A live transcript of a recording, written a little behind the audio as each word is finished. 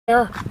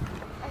There. I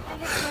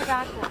think it's my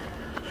back one.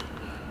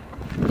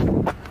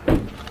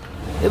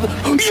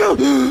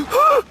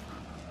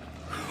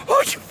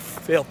 Oh, you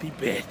filthy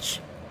bitch.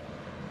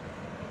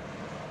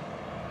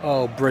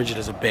 Oh, Bridget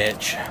is a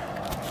bitch.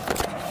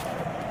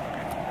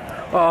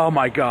 Oh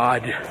my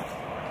God.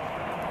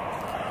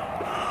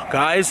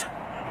 Guys.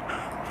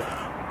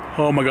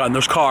 Oh my God, and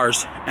there's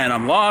cars. And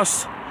I'm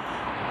lost.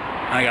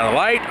 I got a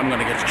light. I'm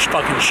gonna get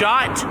fucking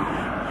shot.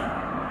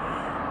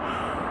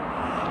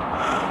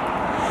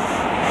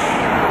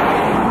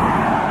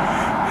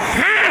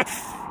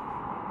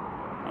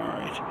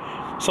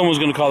 Alright. Someone's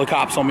gonna call the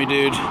cops on me,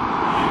 dude.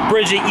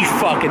 Bridget, you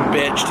fucking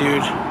bitch,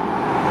 dude.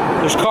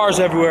 There's cars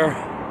everywhere.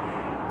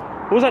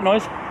 What was that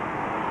noise?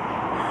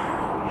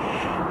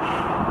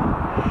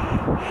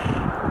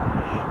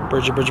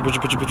 Bridget.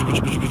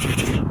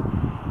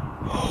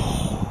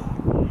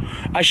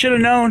 I should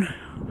have known.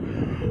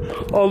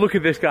 Oh, look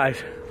at this, guys.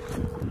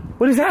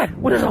 What is that?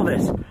 What is all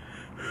this?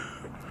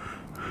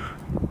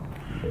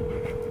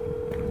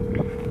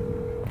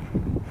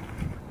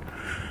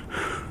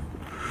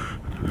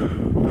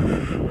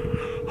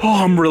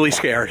 Oh, I'm really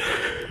scared.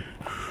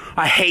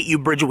 I hate you,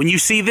 Bridget. When you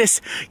see this,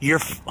 you're...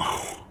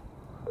 Oh.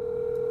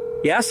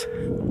 Yes?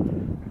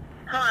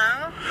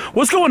 Hello?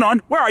 What's going on?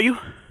 Where are you?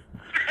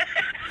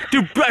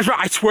 Dude,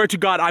 I swear to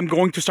God, I'm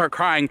going to start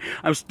crying.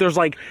 There's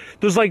like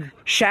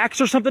shacks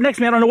or something next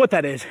to me. I don't know what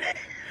that is.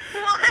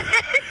 What?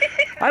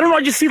 I don't know.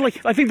 I just see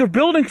I think they're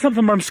building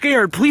something, but I'm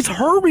scared. Please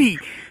hurry.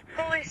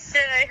 Holy shit,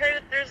 I heard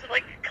that there's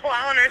like a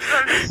clown or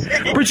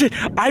something. Bridget,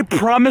 I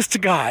promise to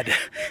God.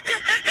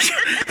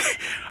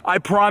 I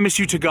promise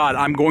you to God,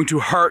 I'm going to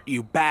hurt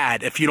you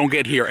bad if you don't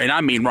get here. And I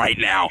mean right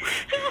now.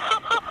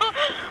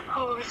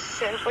 Oh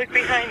shit, look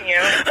behind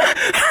you.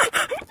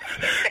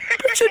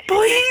 Bridget,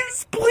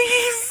 please.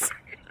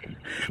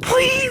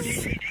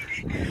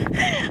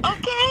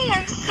 Okay,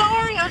 I'm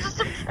sorry. I was just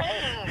a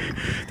prank.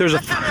 There's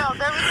That's a real.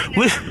 There was a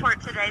news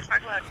report today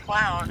talking about a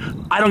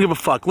clown. I don't give a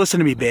fuck. Listen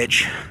to me,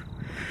 bitch.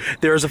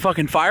 There's a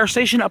fucking fire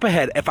station up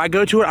ahead. If I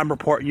go to it, I'm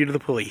reporting you to the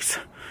police.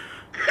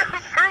 For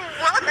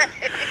what?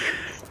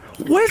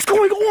 What's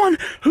going on?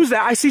 Who's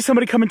that? I see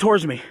somebody coming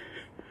towards me.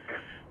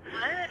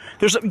 What?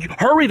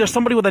 Hurry, there's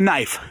somebody with a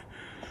knife.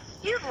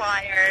 You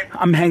liar.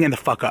 I'm hanging the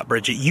fuck up,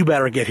 Bridget. You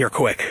better get here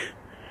quick.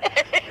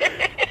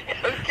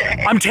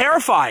 Okay. I'm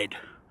terrified.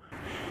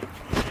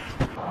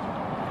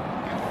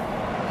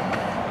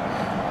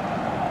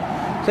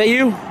 Is that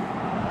you?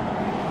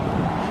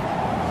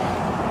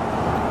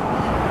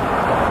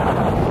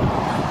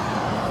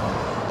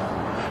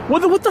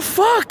 What the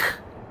fuck?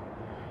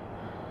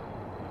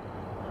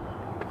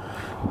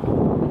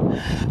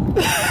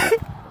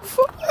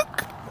 Fuck.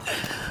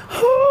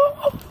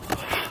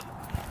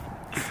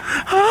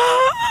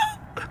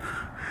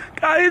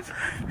 Guys.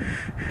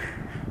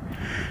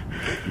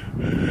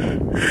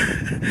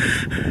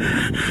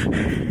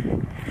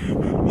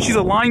 She's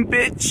a lying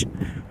bitch.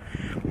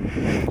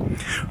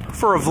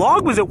 For a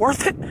vlog, was it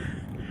worth it?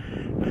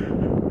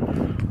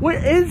 What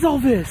is all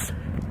this?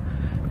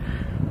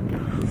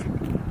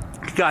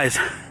 Guys.